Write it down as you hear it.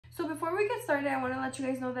So before we get started, I want to let you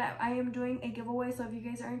guys know that I am doing a giveaway. So if you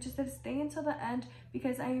guys are interested, stay until the end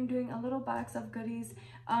because I am doing a little box of goodies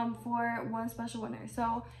for one special winner.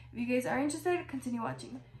 So if you guys are interested, continue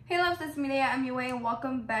watching. Hey loves, it's Mireya MUA and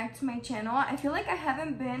welcome back to my channel. I feel like I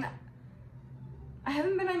haven't been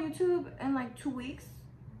on YouTube in like 2 weeks.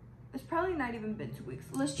 It's probably not even been 2 weeks.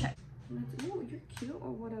 Let's check. Oh, you're cute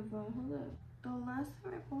or whatever. Hold up. The last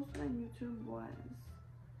time I posted on YouTube was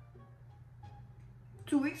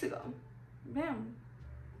 2 weeks ago. Damn.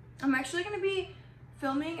 I'm actually gonna be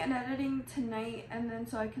filming and editing tonight, and then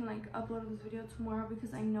so I can like upload this video tomorrow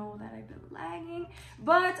because I know that I've been lagging.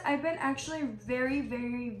 But I've been actually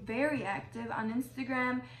very active on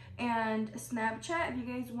Instagram and Snapchat. If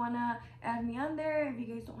you guys wanna add me on there, if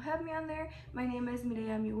you guys don't have me on there, my name is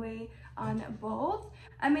Mireya MUA on both.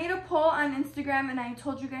 I made a poll on Instagram and I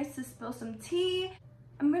told you guys to spill some tea.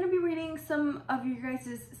 I'm gonna be reading some of you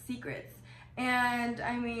guys' secrets. And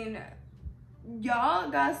I mean,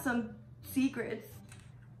 y'all got some secrets.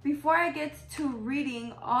 Before I get to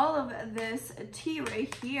reading all of this tea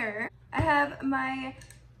right here, I have my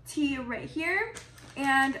tea right here.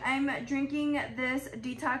 And I'm drinking this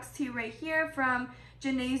detox tea right here from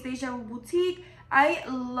Janae's Deja Vu Boutique. I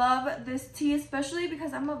love this tea, especially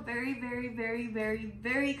because I'm a very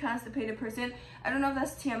constipated person. I don't know if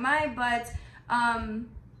that's TMI, but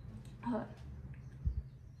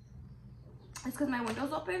it's because my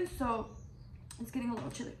window's open, so it's getting a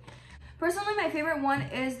little chilly. Personally, my favorite one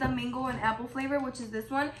is the mango and apple flavor, which is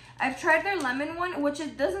this one. I've tried their lemon one, which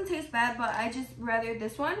it doesn't taste bad, but I just rather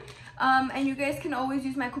this one. And you guys can always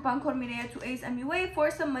use my coupon code Mireya2AceMUA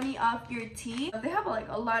for some money off your tea. They have like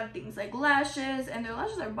a lot of things like lashes, and their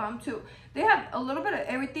lashes are bomb too. They have a little bit of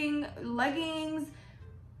everything: leggings,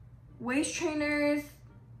 waist trainers,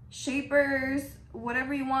 shapers,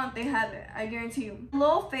 whatever you want, they have it. I guarantee you.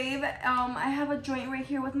 Low fave, I have a joint right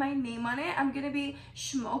here with my name on it. I'm gonna be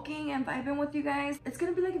smoking and vibing with you guys. It's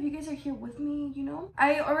gonna be like if you guys are here with me, you know.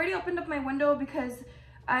 I already opened up my window because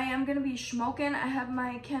I am gonna be smoking. I have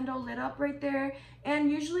my candle lit up right there,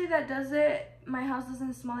 and usually that does it. My house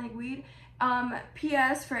doesn't smell like weed.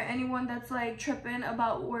 PS for anyone that's like tripping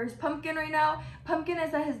about where's Pumpkin right now. Pumpkin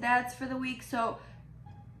is at his dad's for the week, so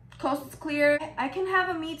coast is clear. I can have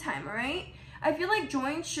a me time, all right? I feel like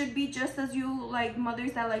joints should be just as you like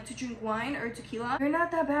mothers that like to drink wine or tequila. You're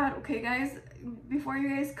not that bad, okay guys? Before you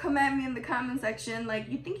guys come at me in the comment section, like,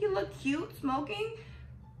 you think you look cute smoking?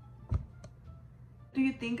 Do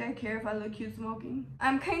you think I care if I look cute smoking?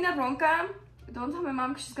 I'm kind of ronca. Don't tell my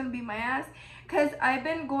mom because she's gonna beat my ass. Cause I've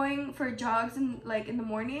been going for jogs in the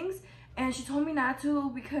mornings, and she told me not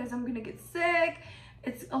to because I'm gonna get sick.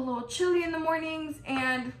 It's a little chilly in the mornings,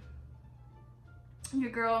 and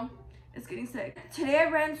your girl is getting sick. Today I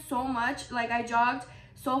ran so much, like I jogged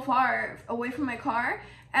so far away from my car,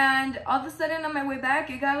 and all of a sudden on my way back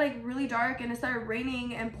it got like really dark and it started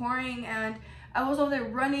raining and pouring, and I was over there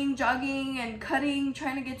running, jogging and cutting,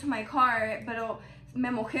 trying to get to my car, pero me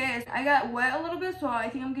mojé. I got wet a little bit, so I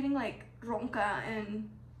think I'm getting like ronca, and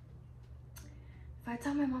if I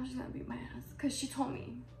tell my mom, she's gonna beat my ass because she told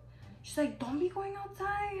me. She's like, don't be going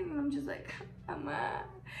outside, and I'm just like, Mama,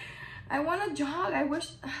 I want to jog. I wish,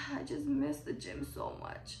 I just miss the gym so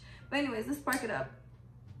much. But anyways, let's spark it up.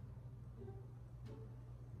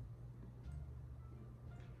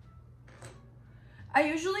 I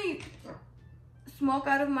usually smoke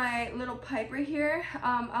out of my little pipe right here.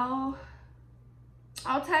 I'll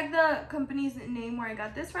tag the company's name where I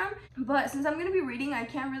got this from, but since I'm gonna be reading, I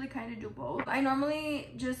can't really kind of do both. I normally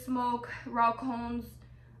just smoke raw cones,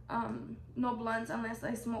 no blunts unless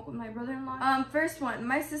I smoke with my brother-in-law. First one,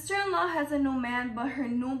 my sister-in-law has a new man, but her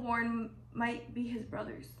newborn might be his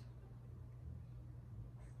brother's.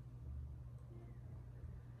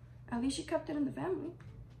 At least she kept it in the family.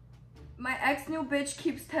 My ex new bitch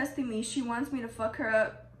keeps testing me. She wants me to fuck her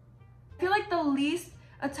up. I feel like the least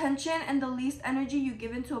attention and the least energy you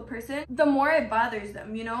give into a person, the more it bothers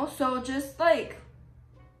them, you know? So just like,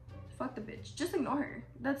 fuck the bitch. Just ignore her.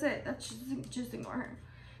 That's it. That's just ignore her.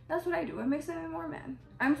 That's what I do. It makes me more mad.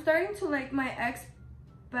 I'm starting to like my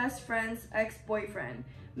ex-best friend's ex-boyfriend.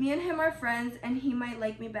 Me and him are friends, and he might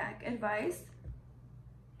like me back. Advice?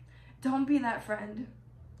 Don't be that friend.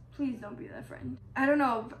 Please don't be that friend. I don't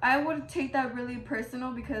know. I would take that really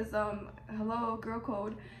personal because, hello, girl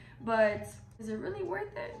code. But is it really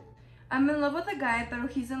worth it? I'm in love with a guy, pero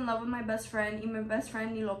he's in love with my best friend, y my best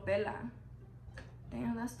friend ni lo pela.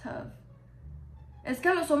 Damn, that's tough. Es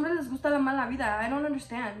que a los hombres les gusta la mala vida. I don't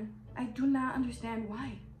understand. I do not understand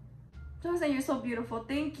why. Jonathan, you're so beautiful.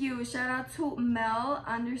 Thank you. Shout out to Mel_AHNEE.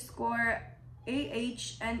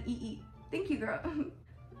 Thank you, girl.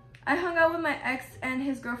 I hung out with my ex and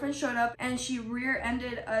his girlfriend showed up and she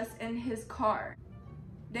rear-ended us in his car.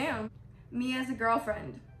 Damn. Me as a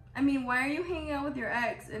girlfriend. I mean, why are you hanging out with your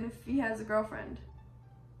ex and if he has a girlfriend?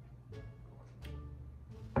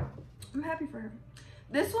 I'm happy for her.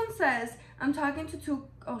 This one says, I'm talking to two,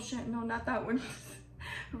 oh shit, no, not that one.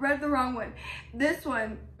 Read the wrong one. This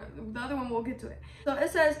one, the other one, we'll get to it. So it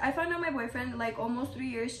says, I found out my boyfriend like almost 3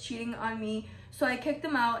 years cheating on me. So I kicked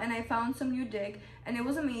him out and I found some new dick and it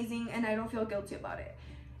was amazing and I don't feel guilty about it.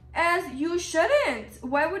 As you shouldn't.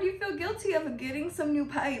 Why would you feel guilty of getting some new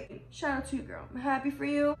pipe? Shout out to you, girl. I'm happy for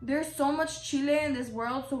you. There's so much chile in this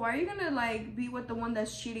world, so why are you gonna like be with the one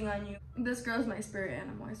that's cheating on you? This girl's my spirit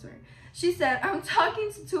animal, I swear. She said, I'm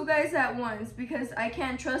talking to two guys at once because I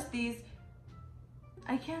can't trust these.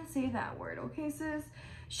 I can't say that word, okay, sis?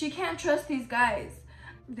 She can't trust these guys.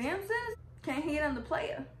 Damn, sis. Can't hate on the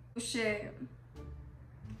player. Shit.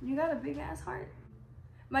 You got a big ass heart.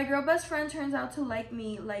 My girl best friend turns out to like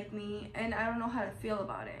me, and I don't know how to feel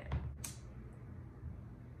about it.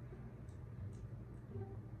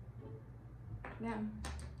 Yeah.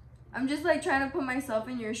 I'm just like trying to put myself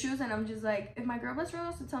in your shoes and I'm just like, if my girl best friend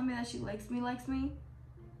wants to tell me that she likes me,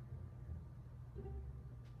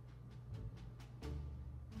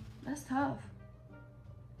 that's tough.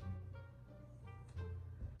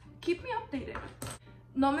 Keep me updated.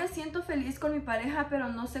 No me siento feliz con mi pareja, pero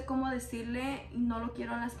no sé cómo decirle y no lo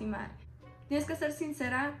quiero lastimar. Tienes que ser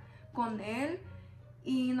sincera con él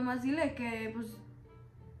y nomás dile que pues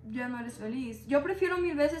ya no eres feliz. Yo prefiero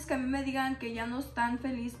 1000 veces que a mí me digan que ya no están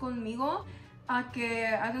feliz conmigo a que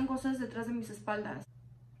hagan cosas detrás de mis espaldas.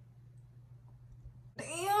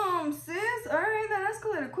 Damn, sis. Alright, that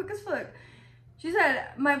escalated quick as fuck. She said,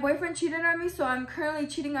 my boyfriend cheated on me, so I'm currently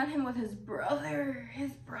cheating on him with his brother.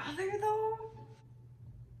 His brother, though?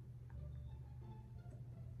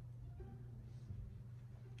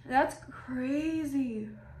 That's crazy.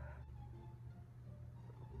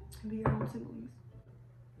 Be your own siblings.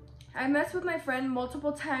 I messed with my friend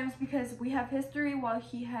multiple times because we have history while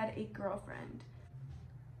he had a girlfriend.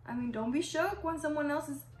 I mean, don't be shook when someone else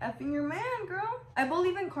is effing your man, girl. I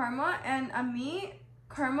believe in karma, and me,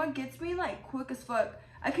 karma gets me like quick as fuck.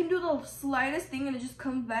 I can do the slightest thing and it just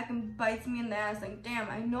comes back and bites me in the ass. Like, damn,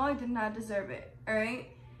 I know I did not deserve it, alright?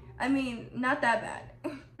 I mean, not that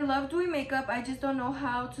bad. I love doing makeup. I just don't know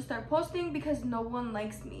how to start posting because no one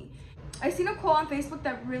likes me. I seen a quote on Facebook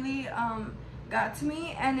that really got to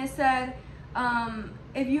me, and it said,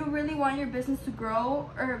 if you really want your business to grow,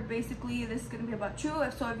 or basically this is gonna be about you,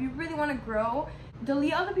 if you really want to grow,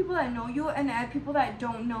 delete all the people that know you and add people that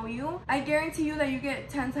don't know you. I guarantee you that you get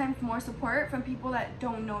 10 times more support from people that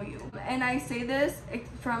don't know you. And I say this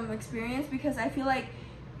from experience because I feel like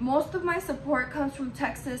most of my support comes from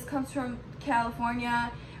Texas, comes from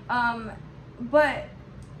California, but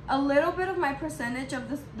a little bit of my percentage of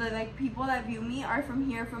the like people that view me are from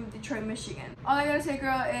here, from Detroit, Michigan. All I gotta say,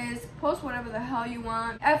 girl, is post whatever the hell you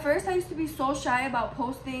want. At first, I used to be so shy about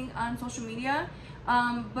posting on social media,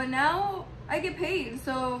 but now I get paid,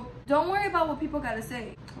 so don't worry about what people gotta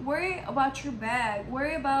say. Worry about your bag.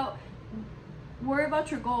 Worry about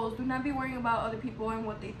your goals. Do not be worrying about other people and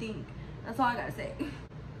what they think. That's all I gotta say.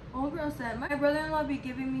 Old girl said, my brother-in-law be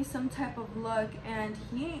giving me some type of luck and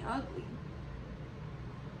he ain't ugly.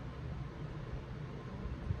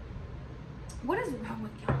 What is wrong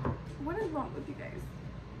with y'all? What is wrong with you guys?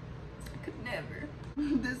 I could never.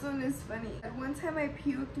 This one is funny. At one time I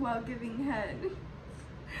puked while giving head.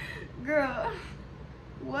 Girl,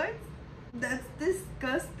 what? That's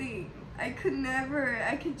disgusting. I could never.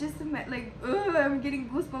 I could just imagine, like, ugh, I'm getting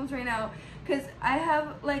goosebumps right now. Because I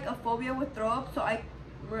have, like, a phobia with throw up, so I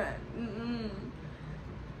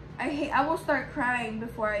will start crying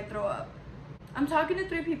before I throw up. I'm talking to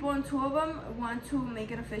 3 people and 2 of them want to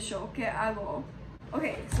make it official. ¿Qué hago?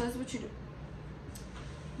 Okay, so this is what you do.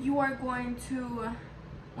 You are going to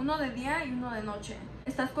uno de día y uno de noche.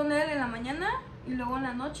 Estás con él en la mañana y luego en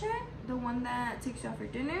la noche, the one that takes you out for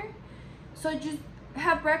dinner. So just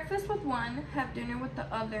have breakfast with one, have dinner with the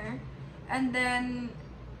other, and then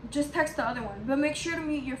just text the other one, but make sure to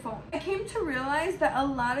mute your phone. I came to realize that a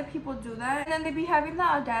lot of people do that, and then they be having the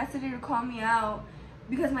audacity to call me out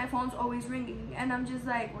because my phone's always ringing, and I'm just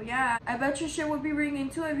like, well, yeah, I bet your shit would be ringing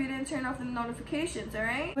too if you didn't turn off the notifications, all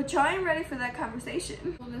right? But y'all ain't ready for that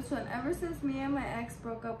conversation. So this one, ever since me and my ex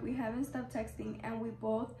broke up, we haven't stopped texting, and we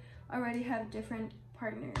both already have different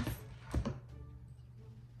partners.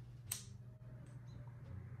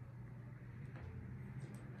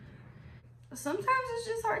 Sometimes it's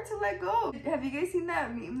just hard to let go. Have you guys seen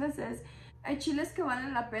that meme that says, hay chiles que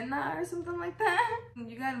valen la pena or something like that?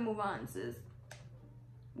 You gotta move on, sis.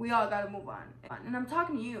 We all gotta move on. And I'm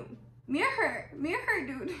talking to you. Me or her,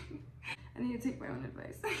 dude. I need to take my own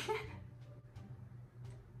advice.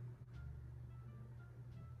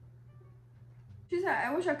 She said,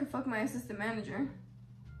 I wish I could fuck my assistant manager.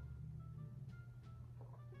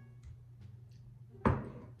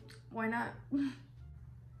 Why not?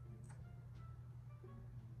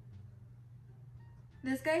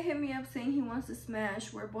 This guy hit me up saying he wants to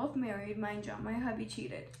smash. We're both married, mind you. My hubby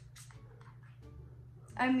cheated.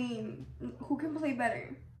 I mean, who can play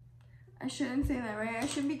better? I shouldn't say that, right? I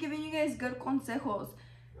should be giving you guys good consejos.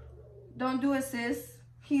 Don't do it, sis.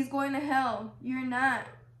 He's going to hell. You're not.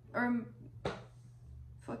 Or,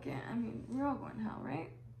 fuck it. I mean, we're all going to hell, right?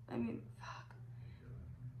 I mean, fuck.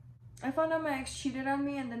 I found out my ex cheated on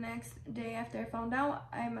me, and the next day after I found out,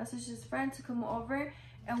 I messaged his friend to come over,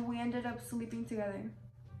 and we ended up sleeping together.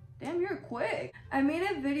 Damn, you're quick. I made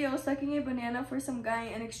a video sucking a banana for some guy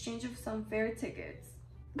in exchange of some fair tickets.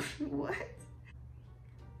 What?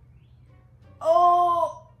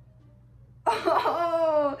 Oh,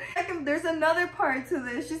 there's another part to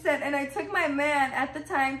this. She said, and I took my man at the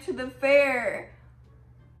time to the fair.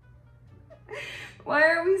 Why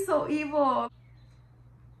are we so evil?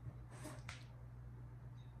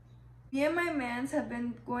 Me and my mans have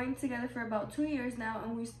been going together for about 2 years now,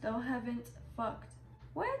 and we still haven't fucked.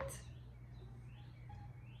 What?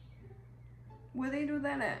 Where they do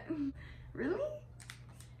that at? Really?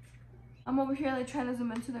 I'm over here like trying to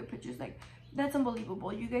zoom into their pictures, like, that's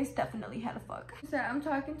unbelievable. You guys definitely had a fuck. So I'm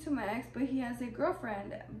talking to my ex, but he has a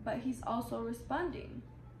girlfriend, but he's also responding.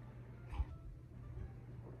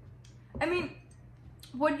 I mean,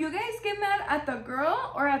 would you guys get mad at the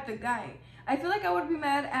girl or at the guy? I feel like I would be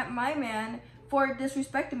mad at my man for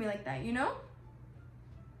disrespecting me like that, you know?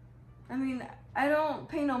 I mean, I don't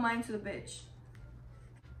pay no mind to the bitch.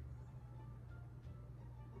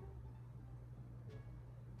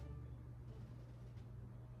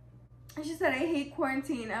 And she said, I hate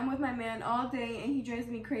quarantine. I'm with my man all day and he drives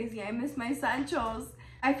me crazy. I miss my Sanchos.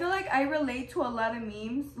 I feel like I relate to a lot of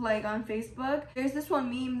memes, like on Facebook. There's this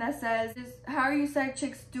one meme that says, how are you side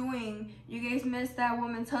chicks doing? You guys missed that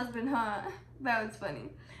woman's husband, huh? That was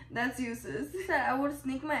funny. That's useless. She said, I would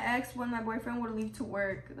sneak my ex when my boyfriend would leave to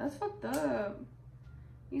work. That's fucked up.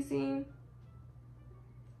 You see?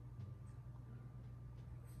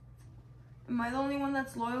 Am I the only one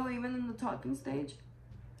that's loyal even in the talking stage?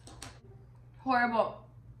 Horrible.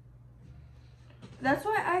 That's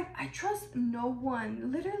why I trust no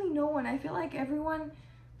one. Literally no one. I feel like everyone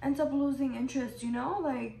ends up losing interest, you know?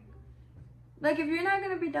 Like if you're not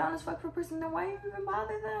gonna be down as fuck for a person, then why even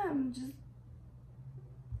bother them? Just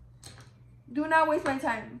do not waste my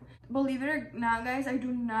time. Believe it or not, guys, I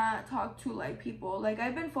do not talk to like people. Like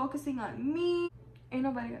I've been focusing on me. Ain't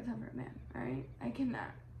nobody got time for a man, alright? I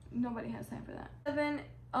cannot. Nobody has time for that.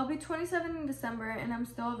 I'll be 27 in December and I'm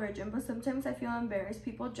still a virgin, but sometimes I feel embarrassed.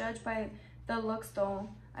 People judge by the looks though.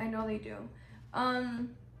 I know they do.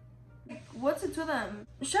 What's it to them?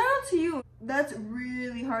 Shout out to you. That's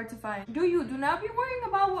really hard to find. Do not be worrying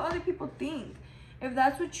about what other people think. If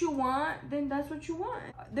that's what you want, then that's what you want.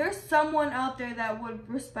 There's someone out there that would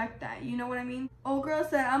respect that. You know what I mean? Old girl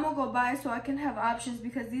said, I'm gonna go buy so I can have options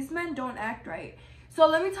because these men don't act right. So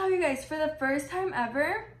let me tell you guys, for the first time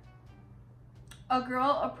ever, a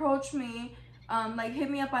girl approached me, like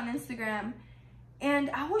hit me up on Instagram,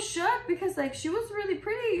 and I was shook because like she was really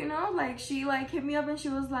pretty, you know? Like she like hit me up and she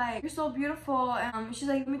was like, you're so beautiful, and she's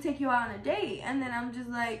like, let me take you out on a date. And then I'm just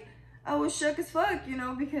like, I was shook as fuck, you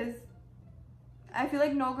know, because I feel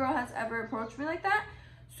like no girl has ever approached me like that.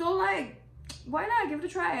 So like, why not give it a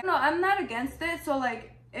try? No, I'm not against it. So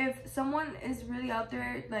like, if someone is really out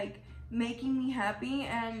there like making me happy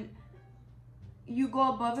and you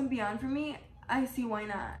go above and beyond for me, I see why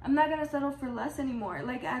not. I'm not gonna settle for less anymore,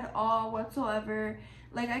 like at all whatsoever.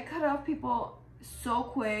 Like I cut off people so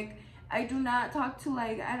quick. I do not talk to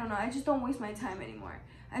like, I don't know, I just don't waste my time anymore.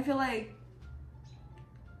 I feel like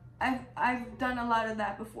I've done a lot of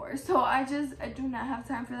that before, so I do not have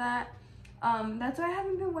time for that. That's why I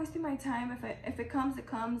haven't been wasting my time. If it comes, it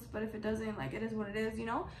comes, but if it doesn't, like, it is what it is, you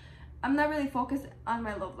know? I'm not really focused on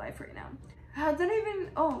my love life right now. How did I even,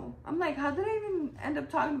 I'm like, how did I even end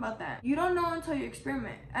up talking about that? You don't know until you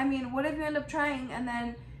experiment. I mean, what if you end up trying and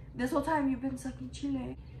then this whole time you've been sucking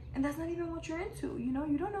chile and that's not even what you're into, you know?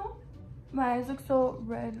 You don't know. My eyes look so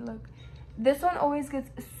red, look. This one always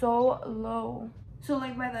gets so low. So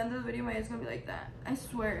like by the end of the video, my eye's gonna be like that. I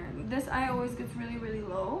swear. This eye always gets really, really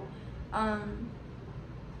low. And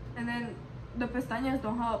then the pestañas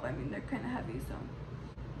don't help. I mean, they're kind of heavy, so.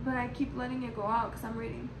 But I keep letting it go out because I'm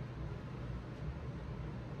reading.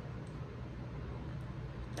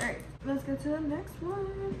 Alright, Let's get to the next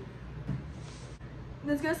one.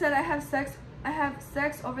 This girl said, I have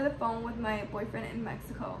sex over the phone with my boyfriend in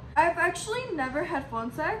Mexico. I've actually never had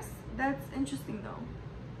phone sex. That's interesting though.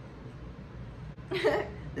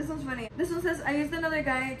 This one's funny. This one says, I used another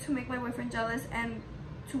guy to make my boyfriend jealous and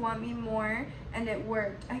to want me more, and it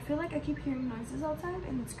worked. I feel like I keep hearing noises outside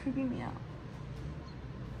and it's creeping me out.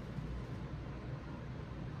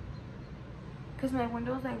 Because my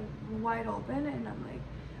window's like wide open and I'm like,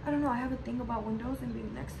 I don't know, I have a thing about windows and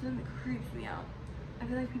being next to them, it creeps me out. I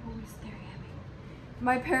feel like people be staring at me.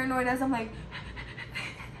 My paranoid as I'm like,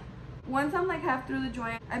 once I'm like half through the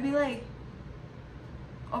joint, I'd be like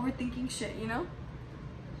overthinking shit, you know?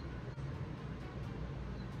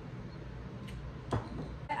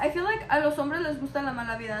 I feel like a los hombres les gusta la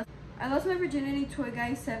mala vida. I lost my virginity to a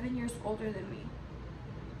guy 7 years older than me.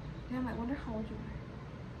 Damn, I wonder how old you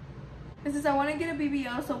are. It says, I want to get a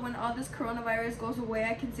BBL so when all this coronavirus goes away,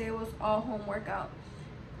 I can say it was all home workout.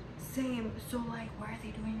 Same. So like, where are they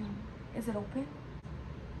doing them? Is it open?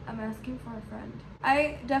 I'm asking for a friend.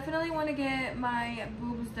 I definitely want to get my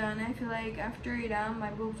boobs done. I feel like after you're done, my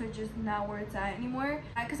boobs are just not where it's at anymore.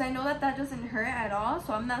 Because I know that doesn't hurt at all,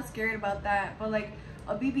 so I'm not scared about that. But like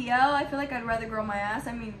a BBL, I feel like I'd rather grow my ass.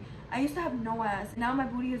 I mean, I used to have no ass. Now my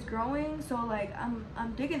booty is growing, so like I'm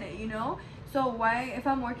digging it, you know? So why, if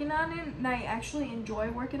I'm working on it and I actually enjoy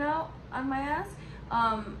working out on my ass,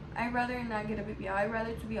 I'd rather not get a BBL. I'd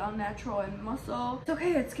rather to be all natural and muscle. It's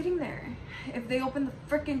okay, it's getting there. If they open the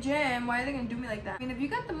freaking gym, why are they gonna do me like that? I mean, if you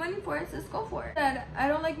got the money for it, just go for it. I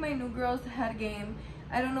don't like my new girl's head game.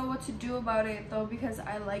 I don't know what to do about it though because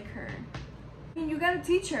I like her. I mean, you gotta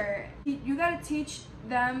teach her. You gotta teach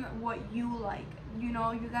them what you like. You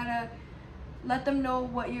know, you gotta let them know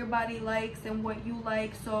what your body likes and what you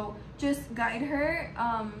like. So just guide her.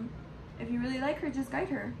 If you really like her, just guide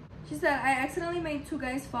her. She said, I accidentally made 2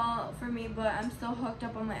 guys fall for me, but I'm still hooked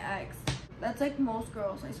up on my ex. That's like most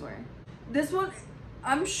girls, I swear. This one,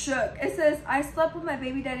 I'm shook. It says, I slept with my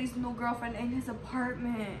baby daddy's new girlfriend in his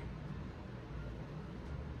apartment.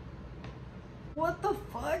 What the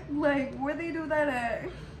fuck? Like, where they do that at?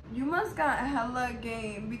 You must got hella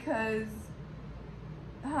game because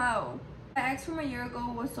how? My ex from a year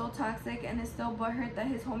ago was so toxic and is still butthurt that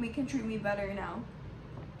his homie can treat me better now.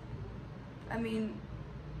 I mean,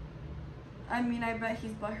 I bet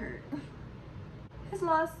he's butthurt. His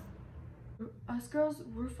loss. Us girls,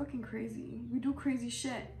 we're fucking crazy. We do crazy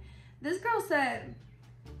shit. This girl said,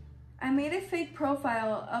 I made a fake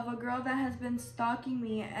profile of a girl that has been stalking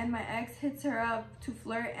me and my ex hits her up to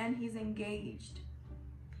flirt and he's engaged.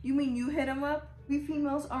 You mean you hit him up? We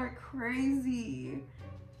females are crazy.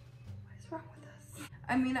 What is wrong with us?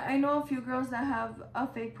 I mean, I know a few girls that have a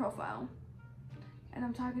fake profile. And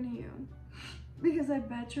I'm talking to you. Because I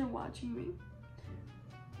bet you're watching me.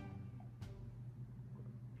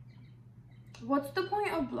 What's the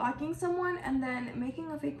point of blocking someone and then making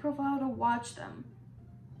a fake profile to watch them?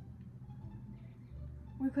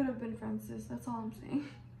 We could have been friends, sis. That's all I'm saying.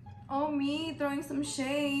 Oh, me throwing some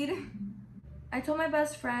shade. I told my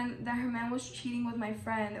best friend that her man was cheating with my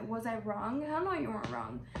friend. Was I wrong? Hell no, you weren't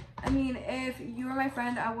wrong. I mean, if you were my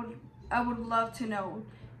friend, I would love to know.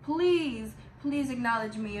 Please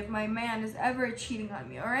acknowledge me if my man is ever cheating on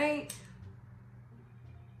me, all right?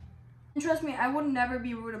 And trust me, I would never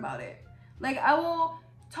be rude about it. Like, I will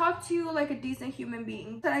talk to you like a decent human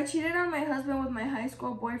being. I cheated on my husband with my high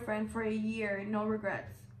school boyfriend for a year, no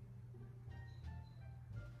regrets.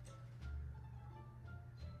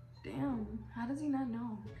 Damn, how does he not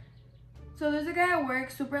know? So there's a guy at work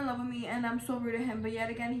super in love with me and I'm so rude to him, but yet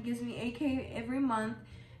again, he gives me $8K every month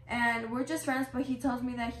and we're just friends, but he tells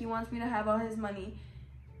me that he wants me to have all his money.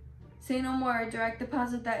 Say no more, direct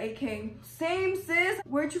deposit that $8K. Same, sis.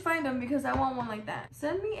 Where'd you find him? Because I want one like that.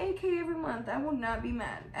 Send me $8K every month. I will not be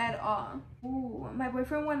mad at all. Ooh, my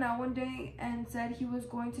boyfriend went out one day and said he was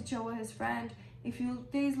going to chill with his friend. A few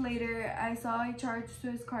days later, I saw a charge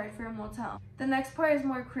to his card for a motel. The next part is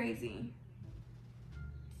more crazy.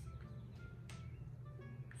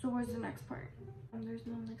 So where's the next part? There's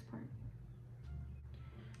no next part.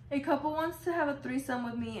 A couple wants to have a threesome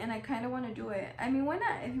with me and I kind of want to do it. I mean, why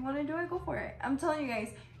not? If you want to do it, go for it. I'm telling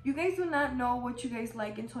you guys do not know what you guys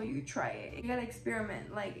like until you try it. You gotta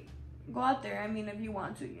experiment. Like, go out there. I mean, if you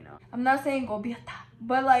want to, you know. I'm not saying go be a top,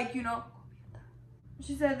 but like, you know.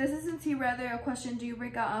 She said, this isn't tea, rather a question. Do you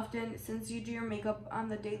break out often since you do your makeup on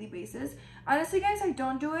the daily basis? Honestly, guys, I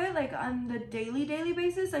don't do it like on the daily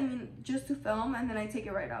basis. I mean, just to film and then I take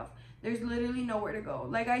it right off. There's literally nowhere to go.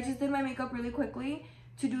 Like, I just did my makeup really quickly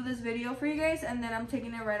to do this video for you guys and then I'm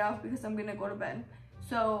taking it right off because I'm gonna go to bed.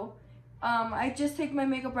 So I just take my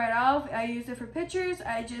makeup right off. I use it for pictures.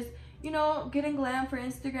 I just you know, getting glam for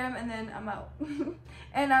Instagram, and then I'm out.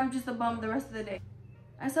 And I'm just a bum the rest of the day.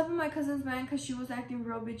 I slept with my cousin's man because she was acting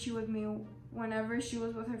real bitchy with me whenever she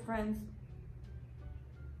was with her friends.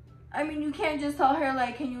 I mean, you can't just tell her,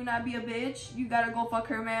 like, can you not be a bitch? You gotta go fuck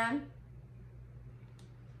her man.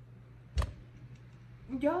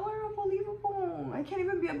 Y'all are unbelievable. I can't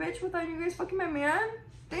even be a bitch without you guys fucking my man.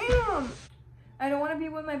 Damn. I don't want to be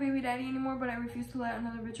with my baby daddy anymore, but I refuse to let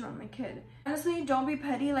another bitch around my kid. Honestly, don't be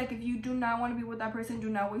petty. Like, if you do not want to be with that person, do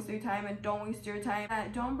not waste your time, and don't waste your time.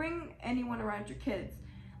 Don't bring anyone around your kids.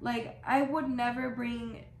 Like, I would never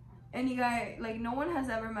bring any guy, like, no one has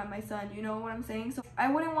ever met my son, you know what I'm saying? So I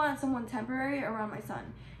wouldn't want someone temporary around my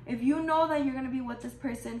son. If you know that you're gonna be with this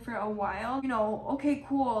person for a while, you know, okay,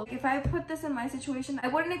 cool. If I put this in my situation, I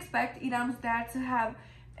wouldn't expect Idam's dad to have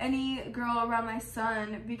any girl around my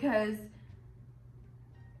son, because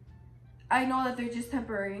I know that they're just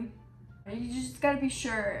temporary. You just gotta be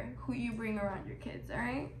sure who you bring around your kids, all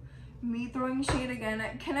right? Me throwing shade again.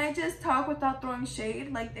 Can I just talk without throwing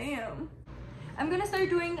shade? Like, damn. I'm gonna start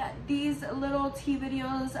doing these little tea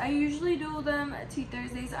videos. I usually do them Tea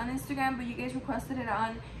Thursdays on Instagram, but you guys requested it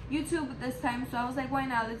on YouTube this time, so I was like, why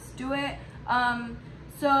not? Let's do it.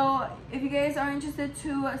 So if you guys are interested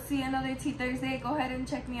to see another Tea Thursday, go ahead and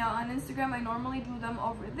check me out on Instagram. I normally do them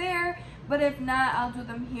over there, but if not, I'll do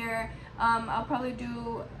them here. I'll probably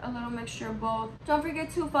do a little mixture of both. Don't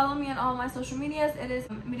forget to follow me on all my social medias. It is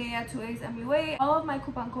Mireya2A's MUA. All of my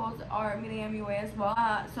coupon codes are Mireya MUA as well.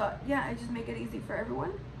 So yeah, I just make it easy for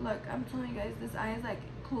everyone. Look, I'm telling you guys, this eye is like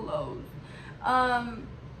closed.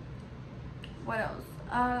 What else?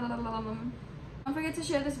 Don't forget to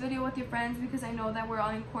share this video with your friends, because I know that we're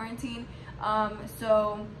all in quarantine.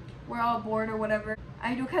 So we're all bored or whatever.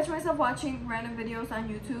 I do catch myself watching random videos on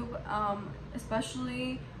YouTube,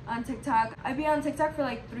 especially on TikTok. I be on TikTok for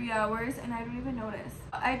like 3 hours and I don't even notice.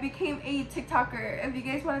 I became a TikToker. If you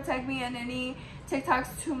guys want to tag me in any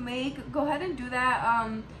TikToks to make, go ahead and do that.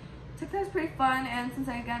 TikTok's pretty fun, and since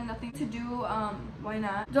I got nothing to do, why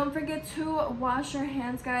not? Don't forget to wash your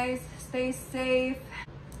hands, guys. Stay safe.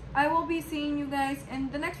 I will be seeing you guys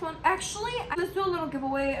in the next one. Actually, let's do a little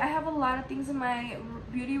giveaway. I have a lot of things in my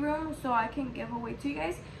beauty room, so I can give away to you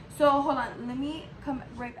guys. So hold on, let me come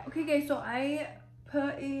right back. Okay guys, so I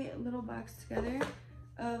put a little box together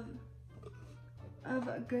of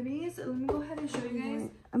goodies. Let me go ahead and show you guys.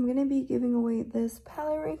 I'm gonna be giving away this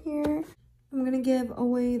palette right here. I'm gonna give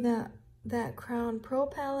away that Crown Pro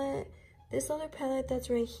palette. This other palette that's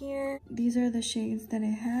right here. These are the shades that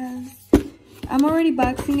it has. I'm already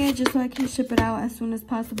boxing it just so I can ship it out as soon as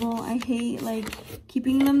possible. I hate like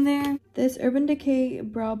keeping them there. This Urban Decay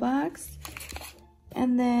brow box.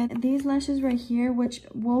 And then these lashes right here, which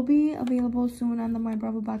will be available soon on the My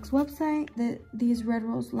Bravo Box website. These Red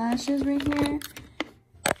Rose lashes right here.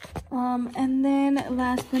 And then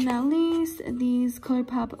last but not least, these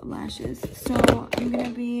ColourPop lashes. So I'm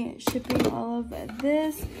gonna be shipping all of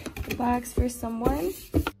this box for someone.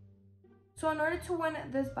 So in order to win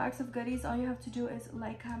this box of goodies, all you have to do is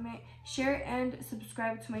like, comment, share, and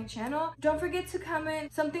subscribe to my channel. Don't forget to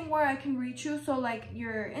comment something where I can reach you. So like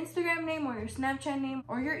your Instagram name or your Snapchat name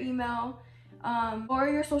or your email, or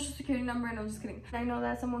your social security number. No, I'm just kidding. I know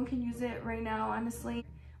that someone can use it right now, honestly.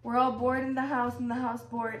 We're all bored in the house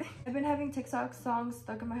bored. I've been having TikTok songs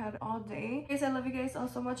stuck in my head all day. Guys, I love you guys all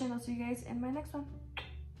so much, and I'll see you guys in my next one.